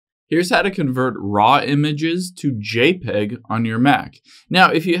Here's how to convert raw images to JPEG on your Mac.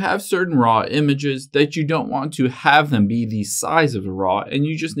 Now, if you have certain raw images that you don't want to have them be the size of a raw and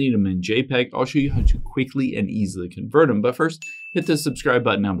you just need them in JPEG, I'll show you how to quickly and easily convert them. But first, hit the subscribe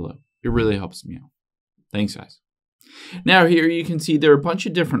button down below. It really helps me out. Thanks, guys. Now here you can see there are a bunch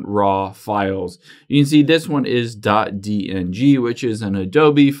of different raw files. You can see this one is .dng, which is an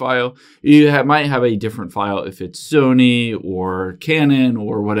Adobe file. You might have a different file if it's Sony or Canon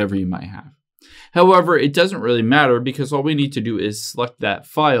or whatever you might have. However, it doesn't really matter because all we need to do is select that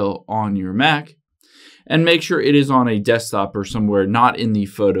file on your Mac and make sure it is on a desktop or somewhere not in the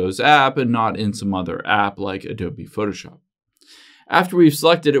Photos app and not in some other app like Adobe Photoshop. After we've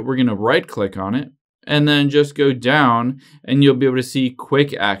selected it, we're going to right click on it and then just go down and you'll be able to see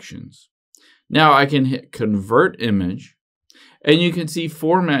quick actions. Now I can hit convert image and you can see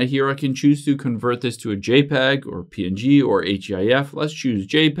format here. I can choose to convert this to a JPEG or PNG or HEIF. Let's choose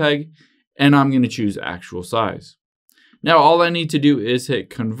JPEG and I'm going to choose actual size. Now all I need to do is hit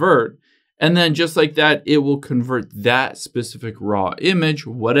convert and then just like that, it will convert that specific raw image,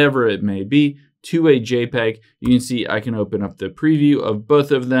 whatever it may be, to a JPEG. You can see I can open up the preview of both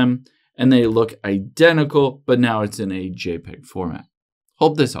of them and they look identical, but now it's in a JPEG format.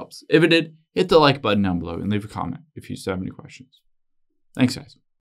 Hope this helps. If it did, hit the like button down below and leave a comment if you still have any questions. Thanks, guys.